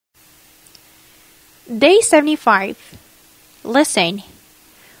Day 75. Listen.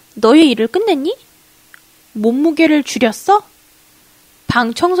 너의 일을 끝냈니? 몸무게를 줄였어?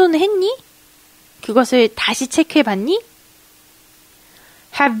 방 청소는 했니? 그것을 다시 체크해봤니?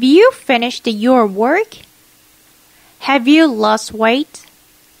 Have you finished your work? Have you lost weight?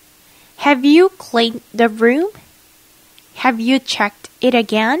 Have you cleaned the room? Have you checked it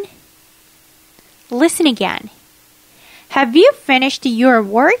again? Listen again. Have you finished your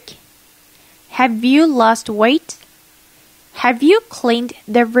work? Have you lost weight? Have you cleaned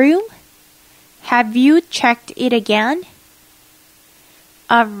the room? Have you checked it again?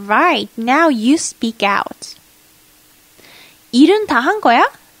 Alright, now you speak out. 일은 다 한 거야?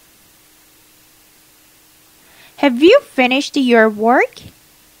 Have you finished your work?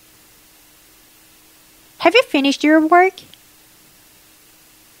 Have you finished your work?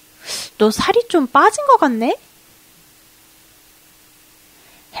 너 살이 좀 빠진 것 같네?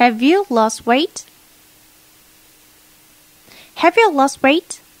 Have you lost weight? Have you lost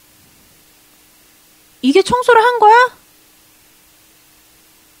weight? 이게 청소를 한 거야?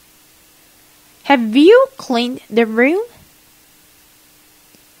 Have you cleaned the room?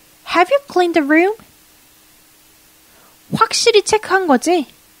 Have you cleaned the room? 확실히 체크한 거지?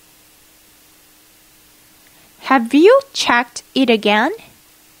 Have you checked it again?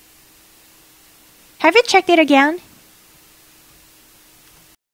 Have you checked it again?